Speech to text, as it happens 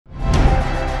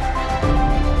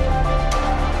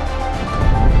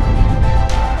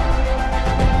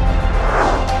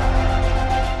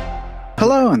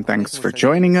Hello, and thanks for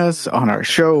joining us on our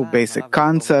show, Basic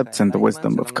Concepts and the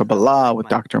Wisdom of Kabbalah with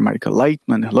Dr. Michael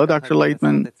Laitman. Hello, Dr.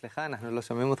 Laitman.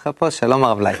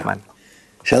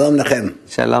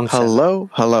 Hello,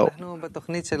 hello.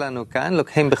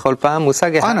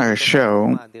 On our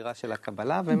show,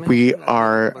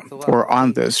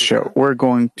 on this show, we're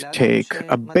going to take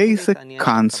a basic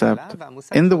concept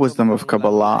in the wisdom of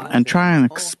Kabbalah and try and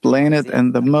explain it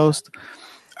in the most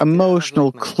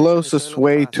emotional, closest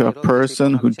way to a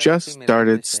person who just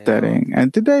started studying.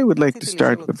 And today we'd like to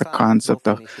start with the concept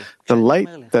of the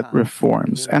light that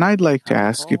reforms. And I'd like to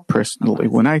ask you personally,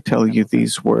 when I tell you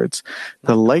these words,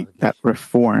 the light that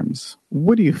reforms,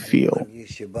 what do you feel?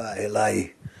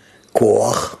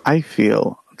 I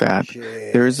feel that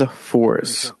there is a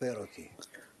force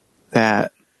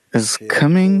that is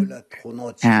coming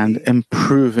and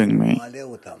improving me.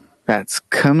 That's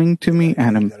coming to me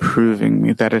and improving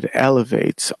me, that it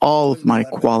elevates all of my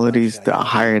qualities to a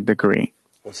higher degree.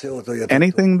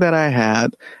 Anything that I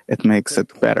had, it makes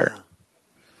it better.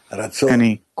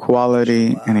 Any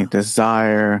quality, any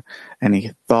desire,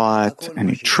 any thought,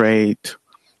 any trait,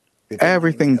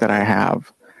 everything that I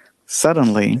have,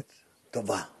 suddenly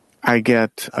I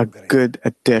get a good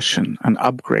addition, an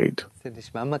upgrade. It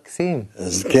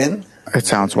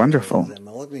sounds wonderful.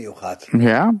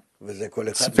 Yeah?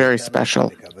 It's very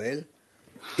special.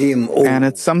 And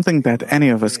it's something that any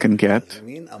of us can get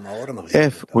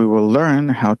if we will learn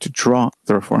how to draw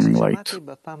the reforming light.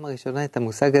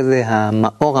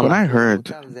 When I heard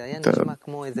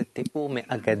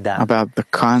about the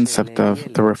concept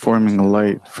of the reforming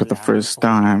light for the first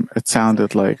time, it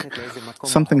sounded like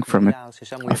something from a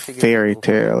fairy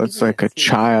tale. It's like a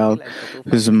child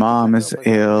whose mom is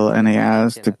ill and he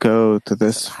has to go to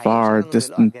this far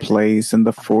distant place in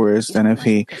the forest, and if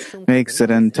he makes it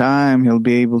in time, he'll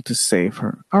be able to save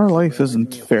her. Our life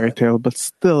isn't fairy tale, but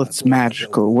still it's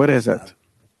magical. What is it?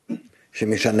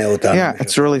 Yeah,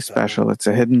 it's really special. It's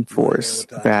a hidden force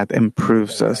that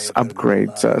improves us,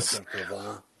 upgrades us,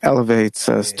 elevates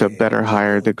us to a better,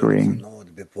 higher degree.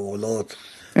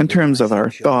 In terms of our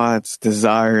thoughts,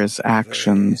 desires,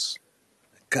 actions.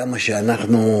 And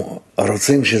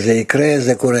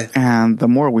the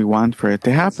more we want for it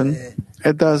to happen,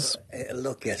 it does.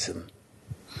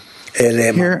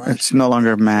 Here, it's no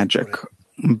longer magic,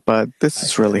 but this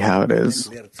is really how it is.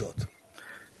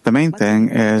 The main thing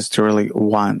is to really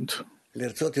want.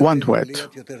 Want what?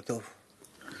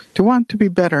 To want to be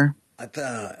better. In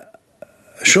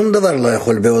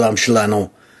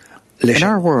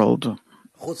our world,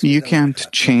 you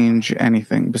can't change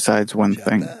anything besides one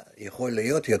thing. What?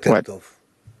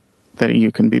 That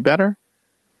you can be better?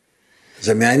 It's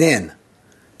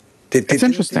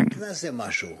interesting.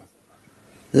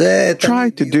 Try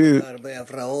to do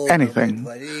anything.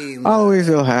 Always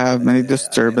you'll have many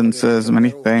disturbances,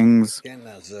 many things.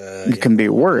 It can be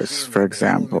worse, for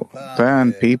example.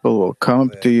 Then people will come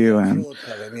up to you and,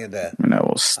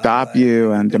 will stop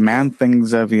you and demand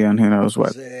things of you and who knows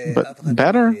what. But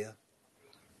better?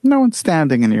 No one's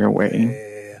standing in your way.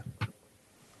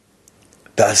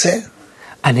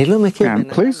 And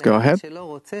please go ahead.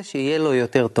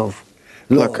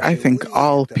 Look, I think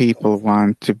all people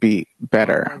want to be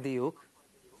better.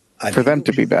 For them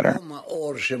to be better.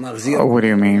 Oh, what do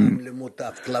you mean?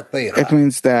 It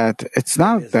means that it's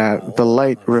not that the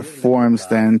light reforms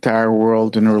the entire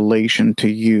world in relation to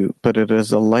you, but it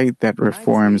is a light that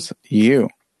reforms you.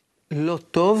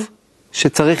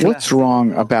 What's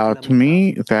wrong about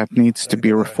me that needs to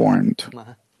be reformed?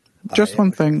 Just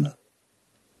one thing.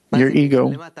 Your ego.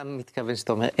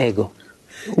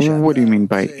 What do you mean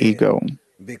by ego?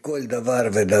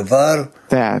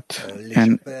 That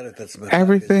in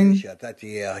everything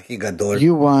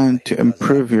you want to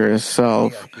improve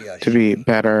yourself to be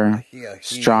better,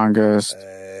 strongest,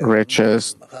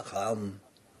 richest,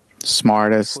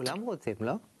 smartest.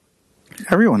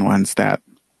 Everyone wants that.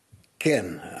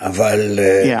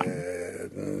 Yeah.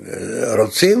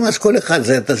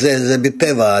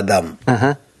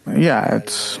 Yeah,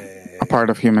 it's a part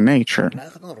of human nature.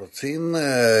 But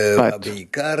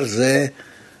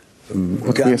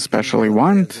what we especially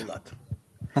want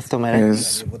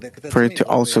is for it to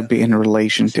also be in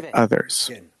relation to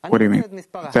others. What do you mean?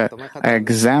 That I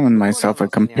examine myself, I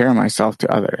compare myself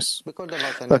to others.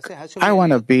 Look, I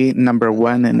want to be number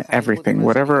one in everything.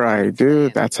 Whatever I do,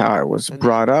 that's how I was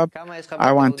brought up.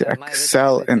 I want to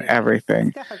excel in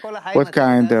everything. What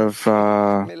kind of,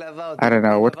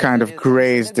 what kind of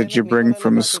grades did you bring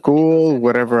from school?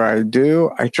 Whatever I do,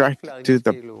 I try to do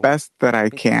the best that I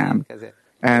can.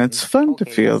 And it's fun to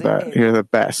feel that you're the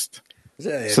best.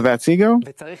 So that's ego?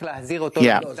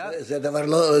 Yeah.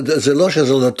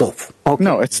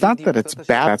 No, it's not that it's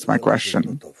bad. That's my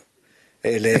question.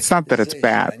 It's not that it's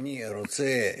bad,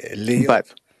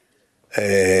 but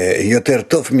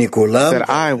that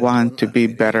I want to be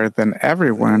better than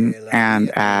everyone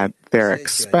and at their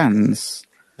expense,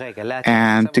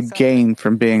 and to gain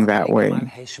from being that way.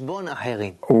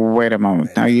 Wait a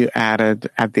moment. Now you added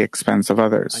at the expense of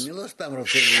others.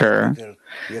 Sure.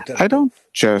 I don't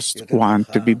just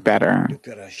want to be better,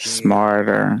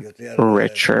 smarter,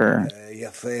 richer,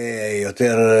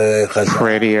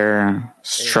 prettier,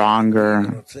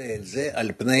 stronger,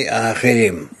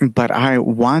 but I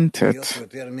want it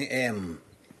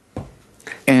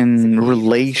in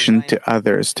relation to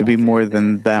others, to be more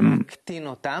than them.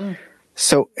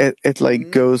 So it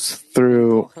like goes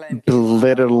through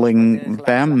belittling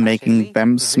them, making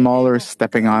them smaller,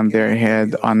 stepping on their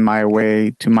head on my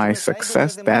way to my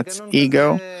success. That's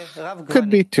ego. Could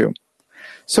be too.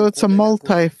 So it's a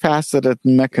multifaceted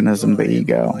mechanism, the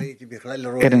ego.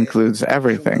 It includes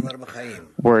everything.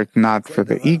 Were it not for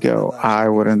the ego, I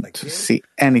wouldn't see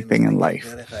anything in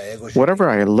life. Whatever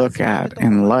I look at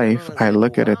in life, I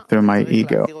look at it through my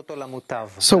ego.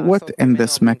 So what in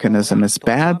this mechanism is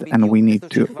bad, and we need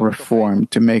to reform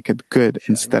to make it good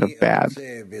instead of bad?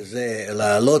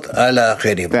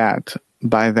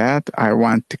 By that, I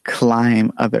want to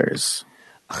climb others.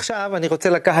 To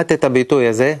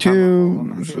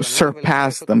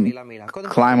surpass them,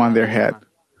 climb on their head.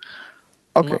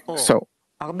 Okay, so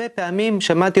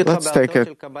let's take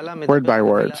it word by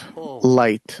word.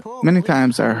 Light. Many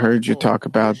times I heard you talk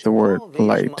about the word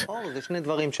light.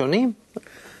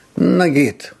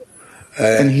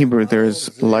 In Hebrew,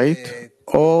 there's light,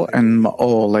 O, and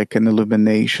ma'o, like an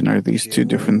illumination. Are these two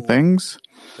different things?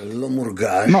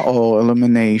 Ma'o,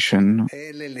 illumination,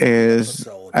 is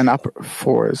an upper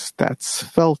force that's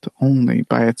felt only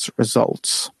by its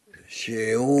results. That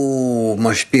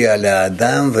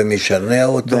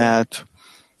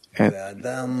it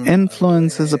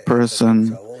influences a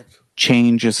person,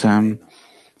 changes him,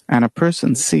 and a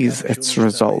person sees its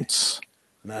results.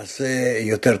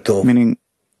 Meaning,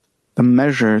 the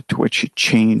measure to which he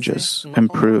changes,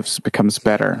 improves, becomes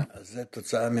better.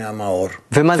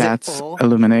 That's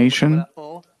illumination?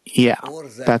 Yeah,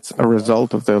 that's a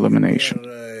result of the illumination.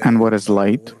 And what is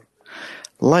light?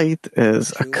 Light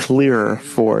is a clearer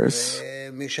force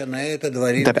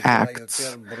that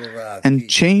acts and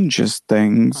changes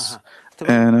things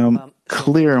in a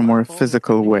clearer, more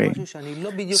physical way.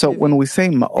 So when we say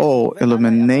ma'o,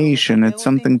 illumination, it's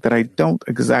something that I don't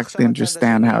exactly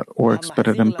understand how it works, but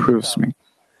it improves me.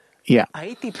 Yeah.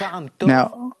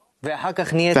 Now,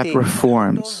 that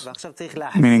reforms,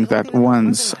 meaning that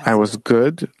once I was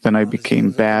good, then I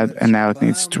became bad, and now it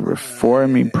needs to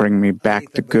reform me, bring me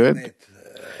back to good.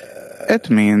 It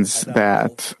means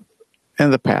that in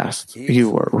the past,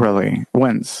 you were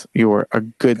a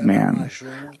good man,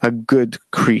 a good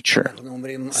creature.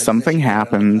 Something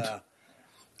happened.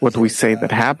 What we say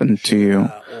that happened to you,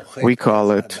 we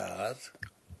call it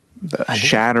the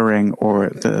shattering or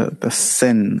the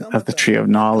sin of the tree of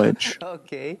knowledge.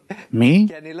 Me?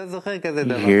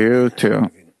 You too.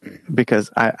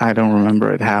 Because I don't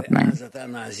remember it happening.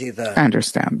 I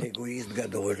understand.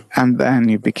 And then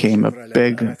you became a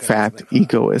big, fat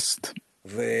egoist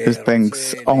who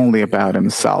thinks only about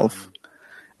himself,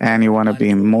 and you want to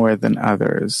be more than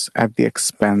others at the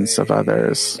expense of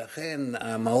others. And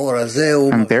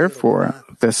therefore,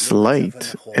 this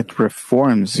light, it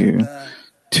reforms you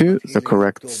to the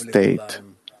correct state,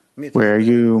 where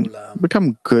you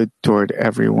become good toward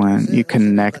everyone, you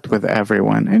connect with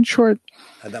everyone. In short,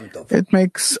 it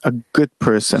makes a good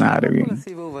person out of you.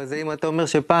 What's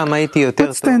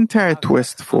the entire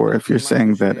twist for if you're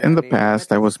saying that in the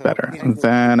past I was better,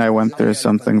 then I went through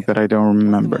something that I don't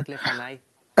remember?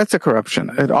 That's a corruption.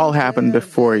 It all happened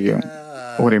before you.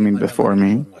 What do you mean before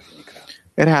me?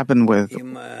 It happened with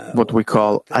what we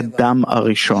call Adam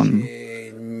Arishon,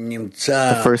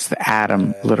 the first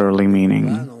Adam, literally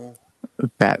meaning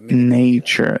that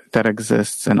nature that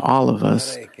exists in all of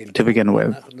us to begin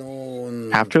with.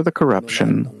 After the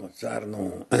corruption,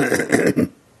 Adam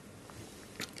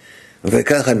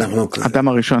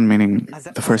Arishon meaning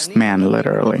the first man,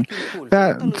 literally.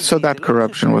 So that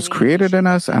corruption was created in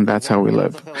us, and that's how we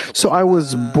live. So I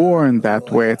was born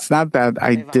that way. It's not that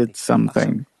I did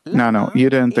something. No,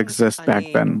 you didn't exist back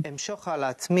then. Okay,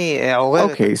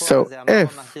 so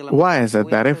why is it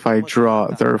that if I draw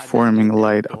the reforming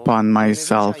light upon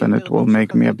myself and it will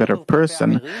make me a better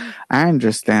person, I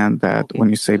understand that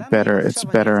when you say better, it's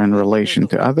better in relation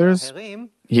to others?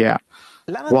 Yeah.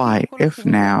 Why, if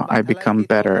now I become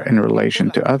better in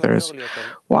relation to others,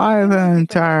 why the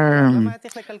entire...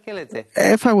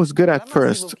 If I was good at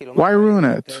first, why ruin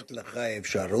it?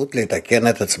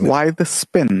 Why the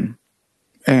spin?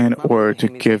 In order to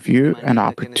give you an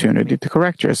opportunity to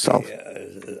correct yourself.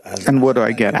 And what do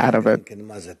I get out of it?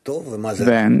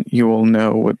 Then you will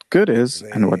know what good is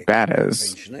and what bad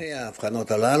is.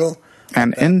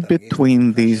 And in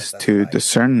between these two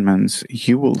discernments,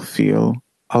 you will feel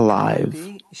alive.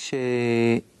 I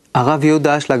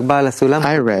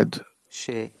read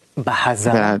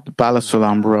that Bala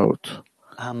Sulam wrote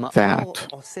that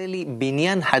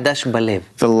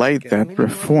the light that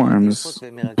reforms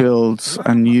builds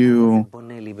a new...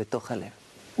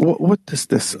 What does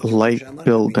this light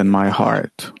build in my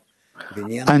heart?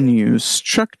 A new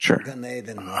structure,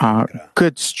 a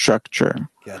good structure,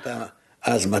 the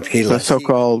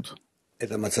so-called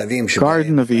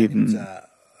Garden of Eden,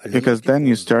 because then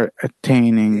you start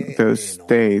attaining those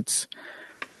states,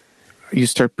 you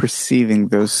start perceiving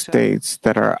those states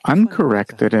that are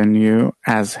uncorrected in you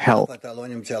as hell.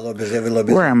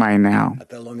 Where am I now?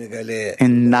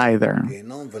 In neither.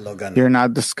 You're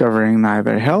not discovering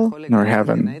neither hell nor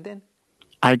heaven.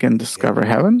 I can discover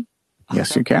heaven?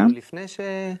 Yes, you can.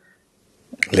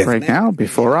 Right now,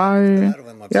 before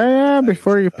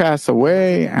before you pass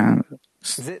away and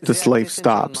this life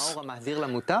stops.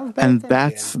 And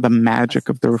that's the magic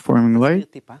of the reforming light?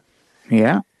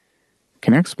 Yeah.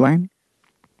 Can you explain?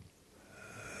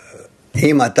 If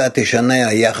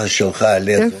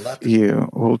you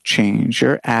will change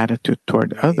your attitude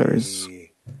toward others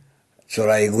from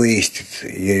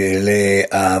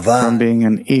being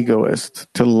an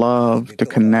egoist to love, to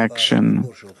connection,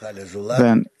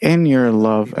 then in your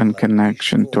love and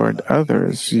connection toward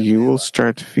others, you will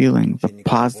start feeling the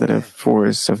positive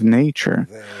force of nature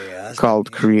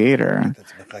called Creator,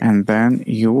 and then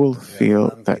you will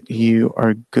feel that you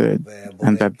are good,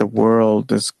 and that the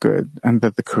world is good, and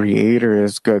that the Creator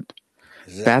is good.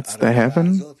 That's the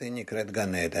heaven.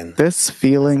 This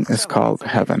feeling is called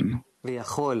heaven.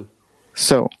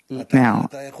 So, now,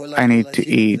 I need to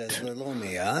eat.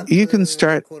 You can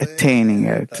start attaining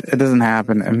it. It doesn't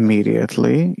happen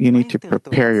immediately. You need to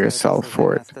prepare yourself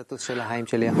for it.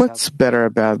 What's better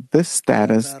about this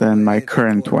status than my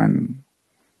current one?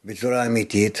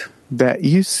 That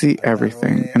you see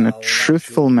everything in a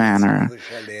truthful manner.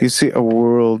 You see a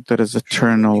world that is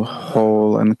eternal,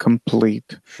 whole, and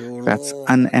complete, that's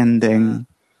unending,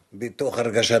 that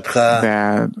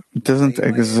doesn't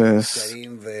exist,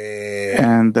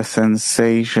 and the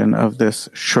sensation of this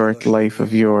short life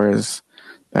of yours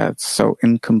that's so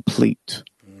incomplete.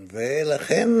 And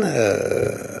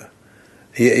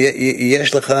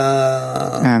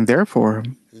therefore,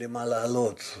 you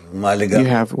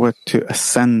have what to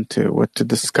ascend to, what to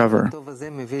discover. And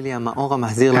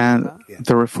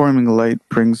the reforming light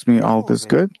brings me all this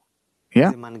good?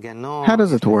 Yeah. How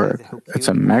does it work? It's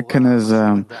a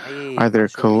mechanism. Are there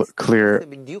clear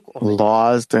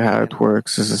laws to how it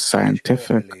works? Is it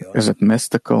scientific? Is it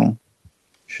mystical?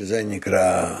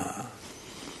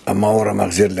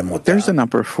 There's an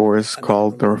upper force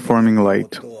called the reforming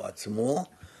light.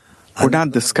 We're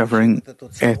not discovering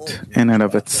it in and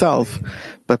of itself,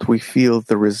 but we feel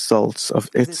the results of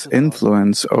its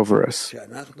influence over us.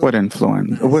 What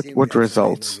influence? What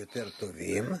results?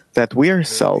 That we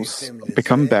ourselves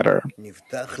become better,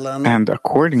 and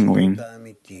accordingly,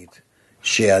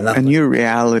 a new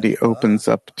reality opens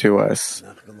up to us,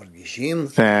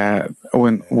 that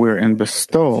when we're in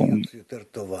bestowal,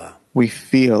 we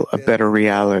feel a better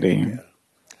reality,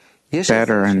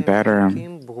 better and better.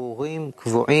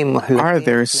 Are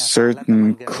there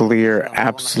certain clear,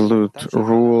 absolute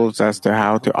rules as to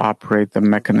how to operate the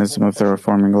mechanism of the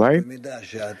reforming light?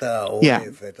 Yeah.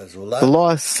 The law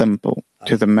is simple.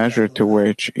 To the measure to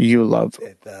which you love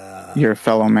your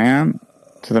fellow man,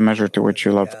 to the measure to which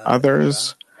you love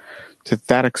others, to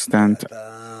that extent,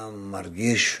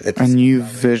 a new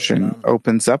vision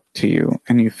opens up to you,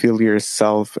 and you feel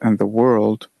yourself and the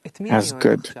world as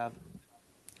good.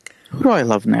 Who do I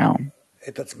love now?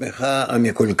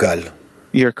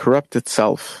 Your corrupted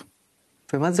self.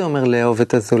 And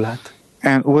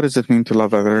what does it mean to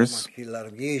love others?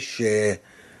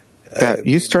 That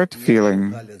you start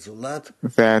feeling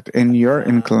that in your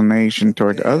inclination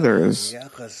toward others,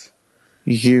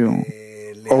 you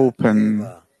open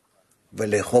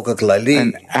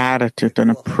an attitude,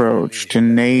 an approach to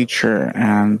nature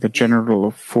and the general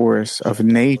force of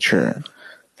nature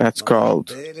that's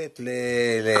called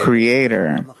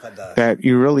creator, that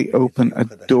you really open a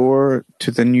door to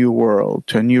the new world,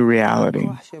 to a new reality.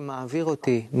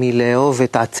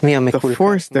 The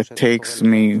force that takes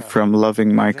me from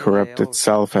loving my corrupted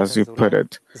self, as you put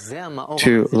it,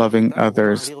 to loving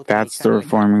others, that's the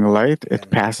reforming light.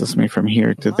 It passes me from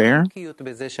here to there.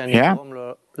 Yeah.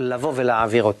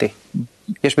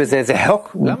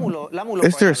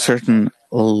 Is there a certain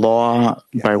law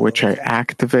by which I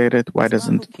activate it? Why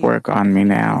doesn't it work on me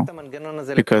now?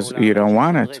 Because you don't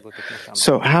want it.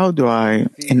 So how do I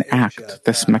enact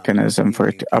this mechanism for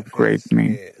it to upgrade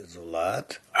me?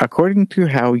 According to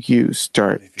how you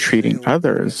start treating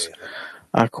others,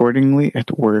 accordingly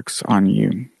it works on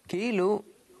you.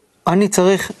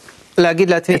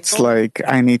 It's like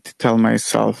I need to tell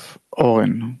myself,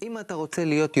 Oren, if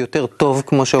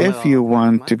you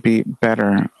want to be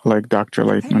better, like Dr.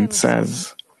 Laitman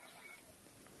says,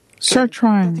 start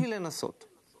trying.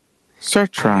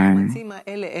 Start trying.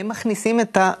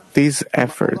 These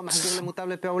efforts,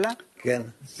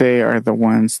 they are the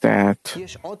ones that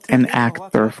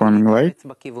enact the reforming light.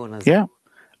 Yeah.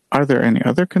 Are there any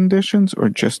other conditions, or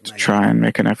just to try and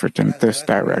make an effort in this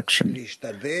direction?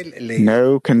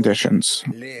 No conditions.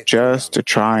 Just to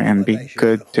try and be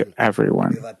good to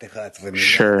everyone.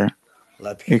 Sure,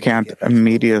 you can't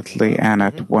immediately and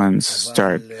at once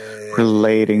start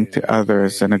relating to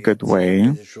others in a good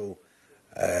way,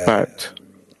 but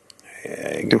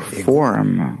to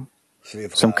form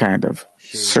some kind of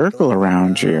circle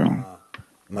around you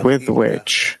with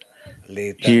which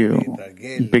you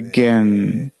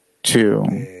begin to,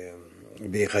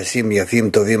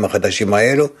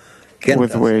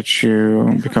 with which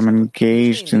you become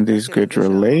engaged in these good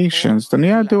relations, then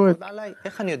yeah, do it.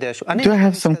 Do I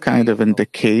have some kind of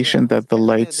indication that the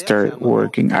light started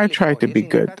working? I try to be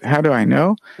good. How do I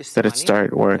know that it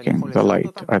started working, the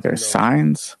light? Are there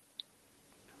signs?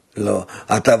 No.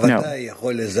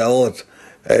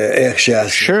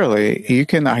 Surely you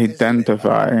can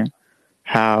identify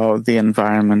how the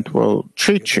environment will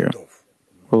treat you,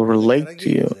 will relate to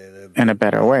you in a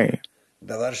better way.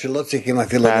 That's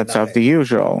of the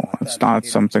usual. It's not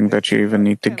something that you even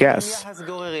need to guess.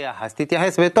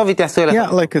 Yeah,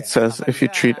 like it says, if you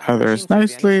treat others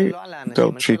nicely,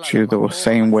 they'll treat you the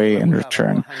same way in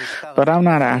return. But I'm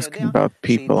not asking about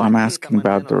people, I'm asking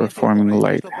about the reforming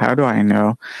light. How do I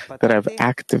know that I've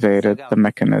activated the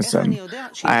mechanism?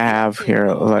 I have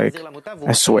here like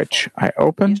a switch. I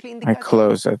open, I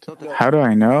close it. How do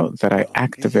I know that I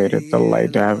activated the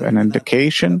light? Do I have an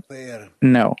indication?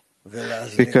 No.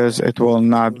 Because it will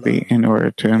not be in order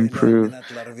to improve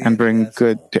and bring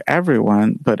good to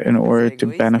everyone, but in order to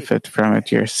benefit from it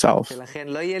yourself.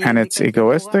 And it's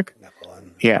egoistic?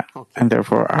 Yeah, and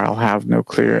therefore I'll have no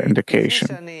clear indication.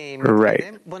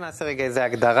 Right.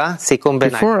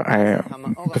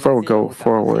 Before we go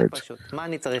forward,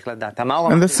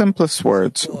 in the simplest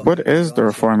words, what is the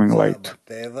reforming light?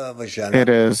 It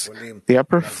is the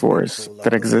upper force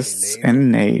that exists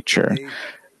in nature,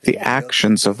 the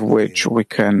actions of which we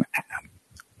can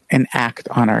enact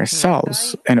on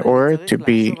ourselves in order to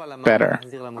be better.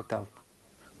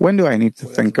 When do I need to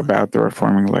think about the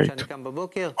reforming light?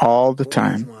 All the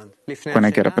time. When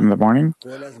I get up in the morning?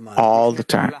 All the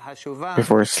time.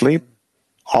 Before sleep?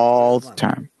 All the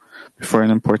time. Before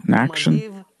an important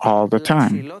action? All the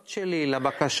time.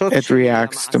 It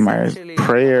reacts to my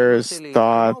prayers,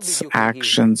 thoughts,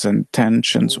 actions,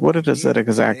 intentions. What does it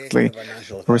exactly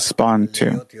respond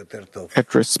to?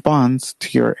 It responds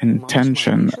to your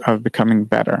intention of becoming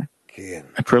better.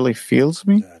 It really feels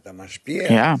me?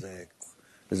 Yeah.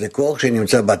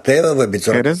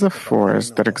 It is a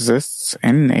force that exists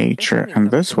in nature,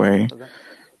 and this way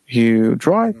you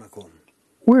draw it.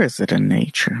 Where is it in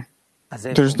nature?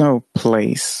 There's no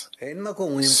place.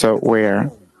 So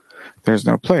where? There's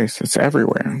no place. It's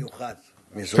everywhere.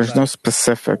 There's no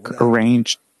specific,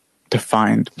 arranged,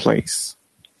 defined place.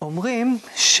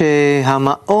 It's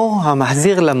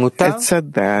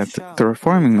said that the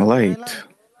reforming light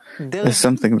is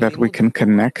something that we can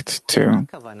connect to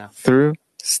through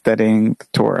studying the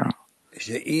Torah.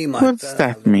 What does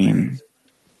that mean?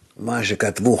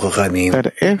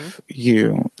 That if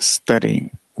you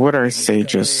study what our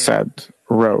sages said,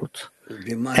 wrote,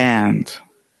 and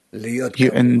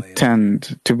you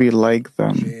intend to be like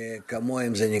them.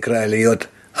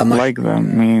 Like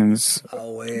them means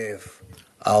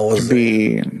to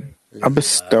be a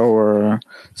bestower,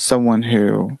 someone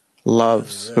who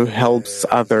loves, who helps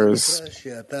others.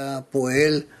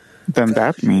 Then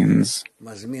that means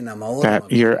that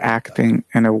you're acting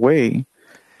in a way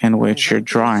in which you're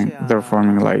drawing the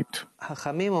reforming light.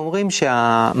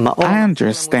 I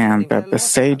understand that the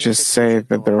sages say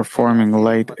that the reforming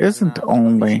light isn't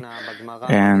only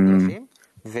in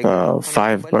the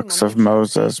 5 books of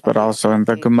Moses, but also in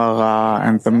the Gemara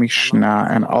and the Mishnah,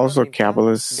 and also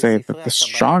Kabbalists say that the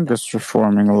strongest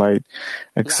reforming light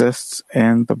exists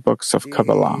in the books of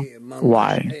Kabbalah.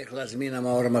 Why?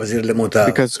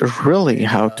 Because really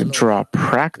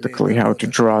practically how to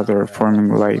draw the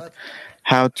reforming light,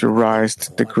 how to rise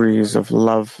to degrees of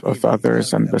love of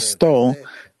others and bestow,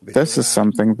 this is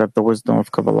something that the wisdom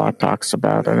of Kabbalah talks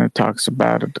about, and it talks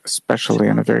about it especially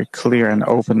in a very clear and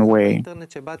open way.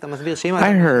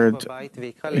 I heard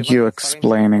you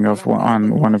explaining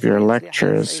on one of your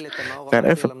lectures that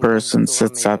if a person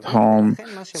sits at home,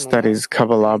 studies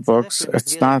Kabbalah books,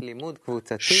 it's not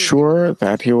sure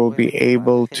that he will be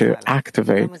able to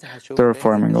activate the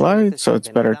reforming light, so it's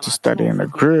better to study in a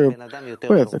group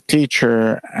with a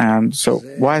teacher. And so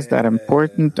why is that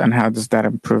important, and how does that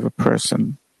improve a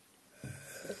person?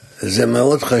 It's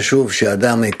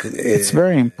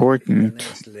very important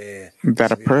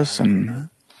that a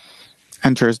person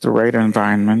enters the right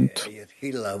environment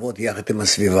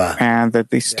and that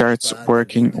he starts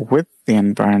working with the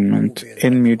environment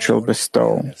in mutual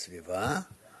bestow,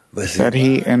 that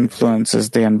he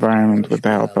influences the environment with the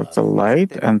help of the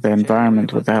light, and the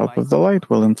environment with the help of the light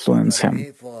will influence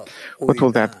him. What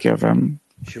will that give him?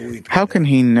 How can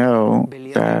he know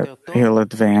that he'll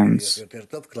advance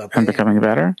and becoming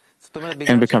better?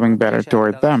 And becoming better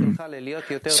toward them.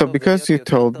 So because you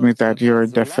told me that your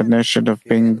definition of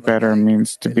being better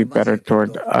means to be better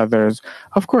toward others,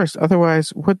 of course,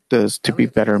 otherwise, what does to be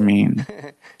better mean?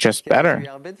 Just better.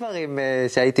 Well,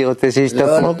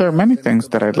 there are many things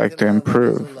that I'd like to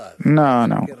improve.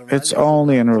 No. It's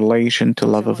only in relation to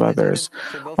love of others,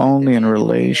 only in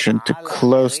relation to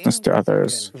closeness to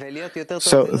others.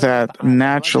 So that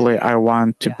naturally I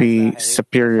want to be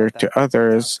superior to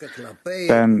others,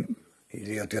 then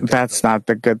that's not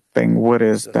the good thing. What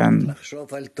is then?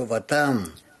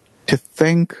 To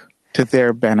think to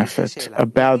their benefit,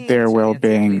 about their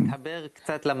well-being.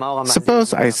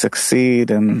 Suppose I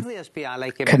succeed in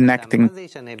connecting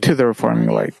to the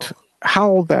reforming light.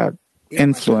 How will that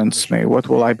influence me? What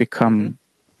will I become?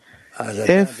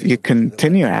 If you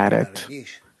continue at it,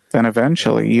 then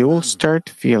eventually you will start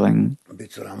feeling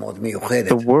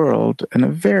the world in a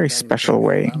very special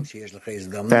way,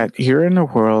 that you're in a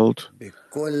world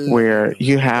where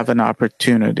you have an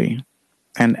opportunity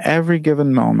in every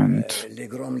given moment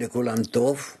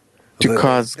to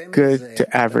cause good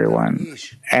to everyone,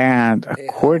 and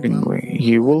accordingly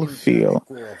you will feel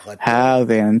how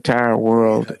the entire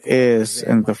world is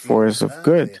in the force of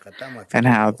good, and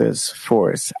how this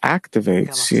force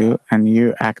activates you and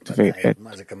you activate it.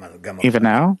 Even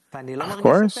now, of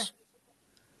course,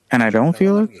 and I don't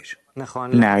feel it.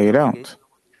 Now you don't.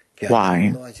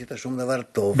 Why?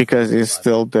 Because you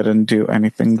still didn't do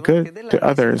anything good to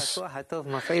others.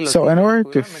 So in order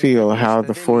to feel how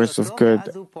the force of good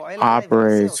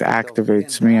operates,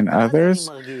 activates me and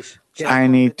others, I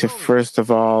need to first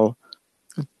of all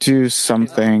do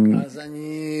something.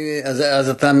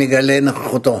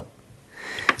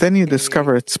 Then you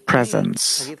discover its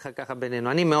presence. Look,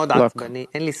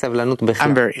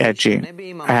 I'm very edgy.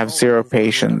 I have zero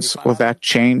patience. Will that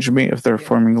change me if the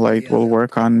reforming light will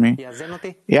work on me?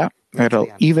 Yeah, it'll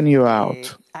even you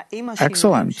out.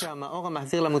 Excellent.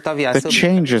 The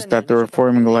changes that the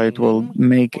reforming light will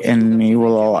make in me,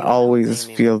 will always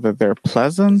feel that they're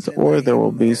pleasant, or there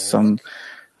will be some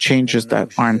changes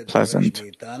that aren't pleasant.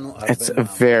 It's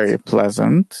very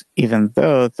pleasant, even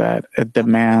though that it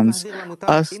demands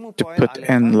us to put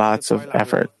in lots of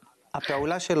effort.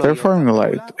 The reforming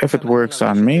light, if it works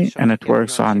on me and it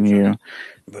works on you,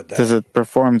 does it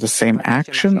perform the same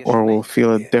action, or will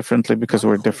feel it differently because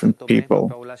we're different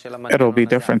people? It'll be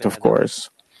different, of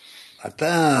course.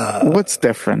 What's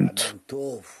different?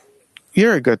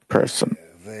 You're a good person.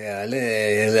 And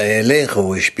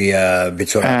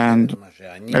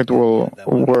it will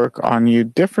work on you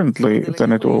differently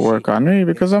than it will work on me,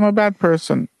 because I'm a bad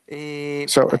person.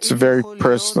 So it's very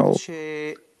personal,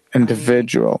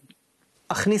 individual.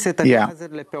 Yeah.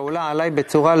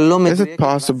 Is it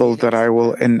possible that I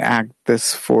will enact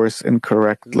this force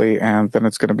incorrectly and then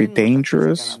it's going to be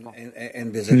dangerous?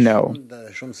 No.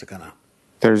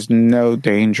 There's no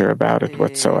danger about it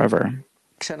whatsoever.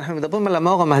 When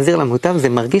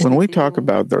we talk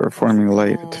about the reforming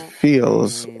light, it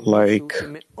feels like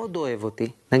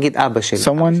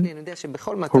someone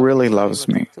who really loves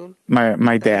me.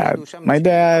 My dad. My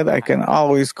dad, I can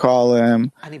always call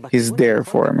him. He's there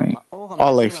for me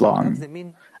all life long.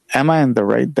 Am I in the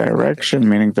right direction?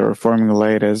 Meaning the reforming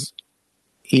light is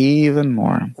even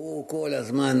more.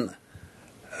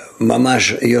 It's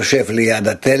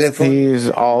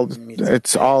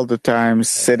all the time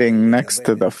sitting next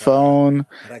to the phone,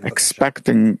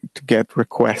 expecting to get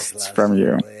requests from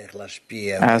you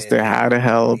as to how to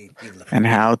help and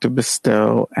how to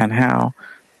bestow and how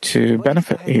to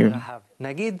benefit you.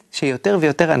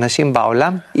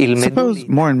 Suppose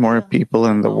more and more people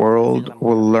in the world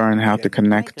will learn how to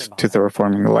connect to the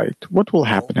reforming light. What will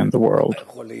happen in the world?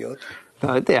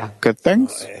 Good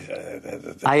things?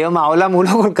 I don't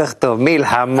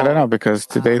know, because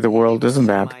today the world isn't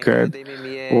that good.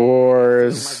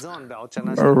 Wars,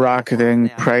 rocketing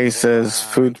prices,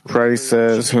 food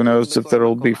prices, who knows if there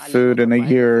will be food in a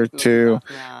year or two,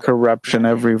 corruption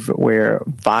everywhere,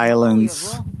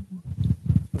 violence.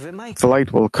 The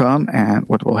light will come, and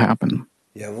what will happen?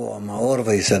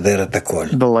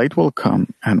 The light will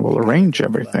come and will arrange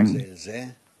everything.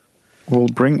 Will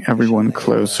bring everyone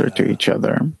closer to each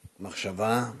other.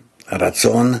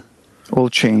 Will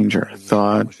change our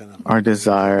thought, our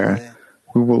desire.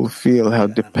 We will feel how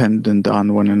dependent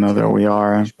on one another we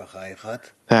are,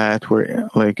 that we're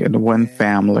like in one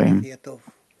family.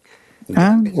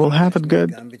 And we'll have it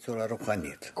good,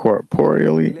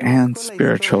 corporeally and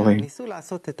spiritually.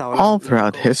 All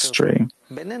throughout history,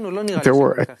 there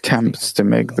were attempts to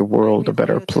make the world a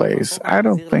better place. I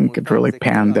don't think it really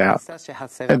panned out.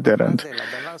 It didn't.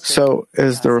 So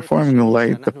is the reforming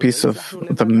light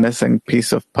the missing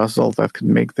piece of puzzle that could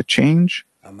make the change?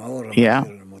 Yeah.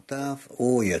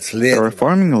 The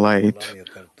reforming light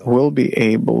will be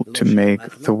able to make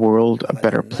the world a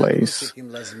better place.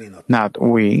 Not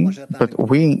we, but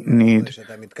we need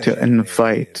to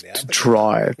invite, to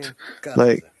draw it.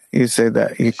 Like you say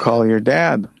that you call your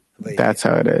dad. That's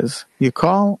how it is. You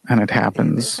call, and it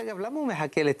happens. By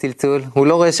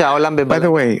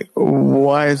the way,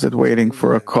 why is it waiting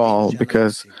for a call?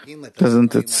 Because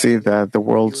doesn't it see that the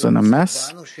world's in a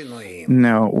mess?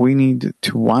 No, we need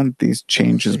to want these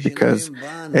changes because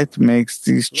it makes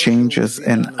these changes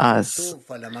in us.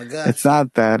 It's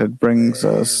not that it brings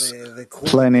us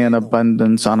plenty and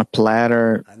abundance on a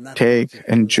platter. Take,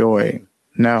 enjoy.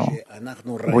 No,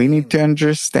 we need to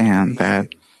understand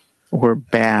that we're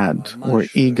bad, we're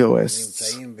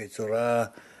egoists,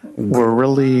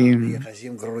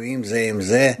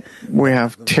 we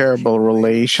have terrible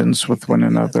relations with one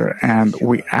another, and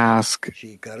we ask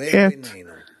it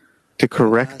to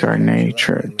correct our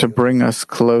nature, to bring us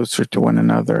closer to one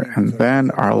another, and then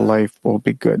our life will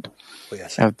be good.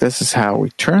 If this is how we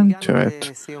turn to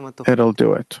it, it'll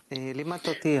do it.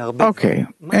 Okay,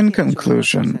 in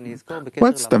conclusion,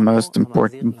 what's the most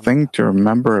important thing to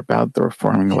remember about the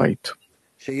reforming light?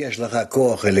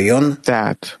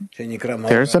 That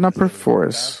there's an upper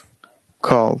force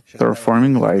called the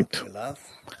reforming light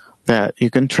that you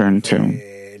can turn to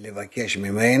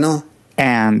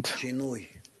and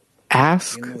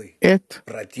ask it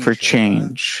for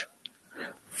change,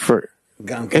 for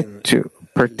it to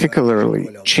particularly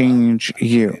change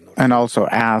you, and also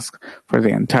ask for the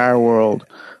entire world,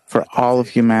 for all of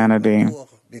humanity.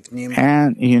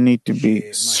 And you need to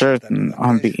be certain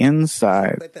on the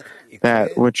inside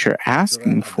that what you're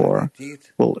asking for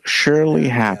will surely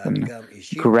happen,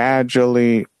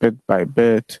 gradually, bit by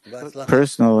bit,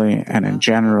 personally and in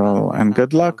general. And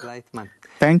good luck.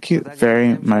 Thank you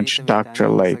very much, Dr.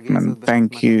 Laitman.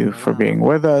 Thank you for being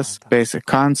with us. Basic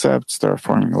concepts, the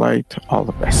reforming light. All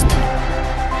the best.